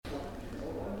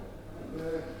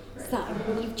So,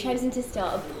 you've chosen to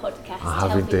start a podcast. I have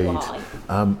Tell me indeed.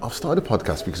 why. I've started a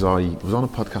podcast because I was on a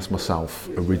podcast myself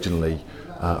originally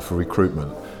for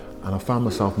recruitment, and I found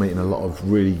myself meeting a lot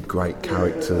of really great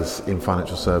characters in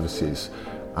financial services,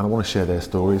 and I want to share their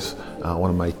stories. I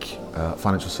want to make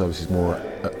financial services more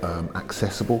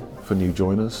accessible for new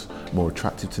joiners, more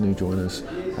attractive to new joiners,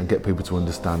 and get people to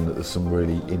understand that there's some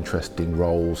really interesting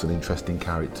roles and interesting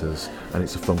characters, and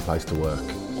it's a fun place to work.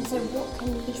 And so what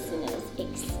can listeners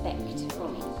expect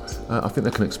from it? I think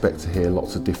they can expect to hear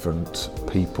lots of different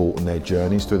people and their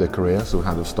journeys through their career, so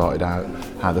how they've started out,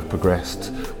 how they've progressed,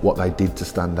 what they did to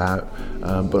stand out,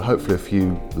 but hopefully a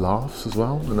few laughs as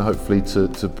well, and hopefully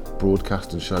to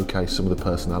broadcast and showcase some of the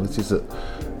personalities that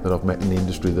I've met in the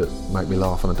industry that make me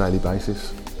laugh on a daily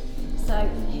basis. So,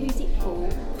 who's it for?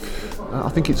 I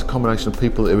think it's a combination of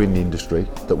people that are in the industry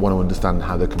that want to understand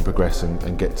how they can progress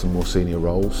and get to more senior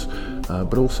roles,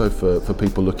 but also for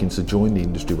people looking to join the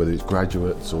industry, whether it's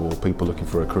graduates or people looking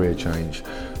for a career change,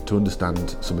 to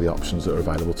understand some of the options that are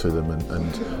available to them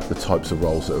and the types of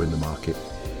roles that are in the market.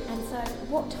 And so,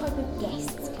 what type of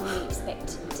guests can we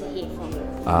expect to hear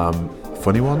from?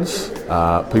 Funny ones,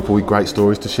 people with great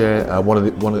stories to share. One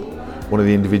of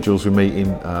the individuals we're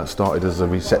meeting started as a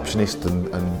receptionist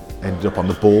and ended up on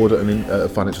the board at a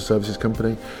financial services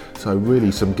company. So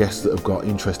really some guests that have got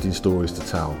interesting stories to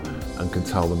tell and can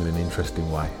tell them in an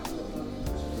interesting way.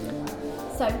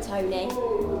 So Tony,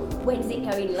 when's it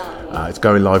going live? It's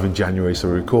going live in January, so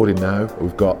we're recording now.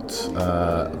 We've got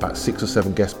about 6 or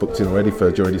 7 guests booked in already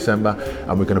for during December,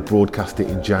 and we're going to broadcast it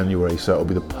in January, so it'll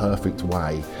be the perfect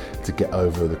way to get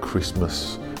over the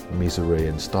Christmas misery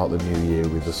and start the new year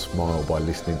with a smile by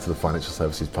listening to the Financial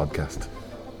Services Podcast.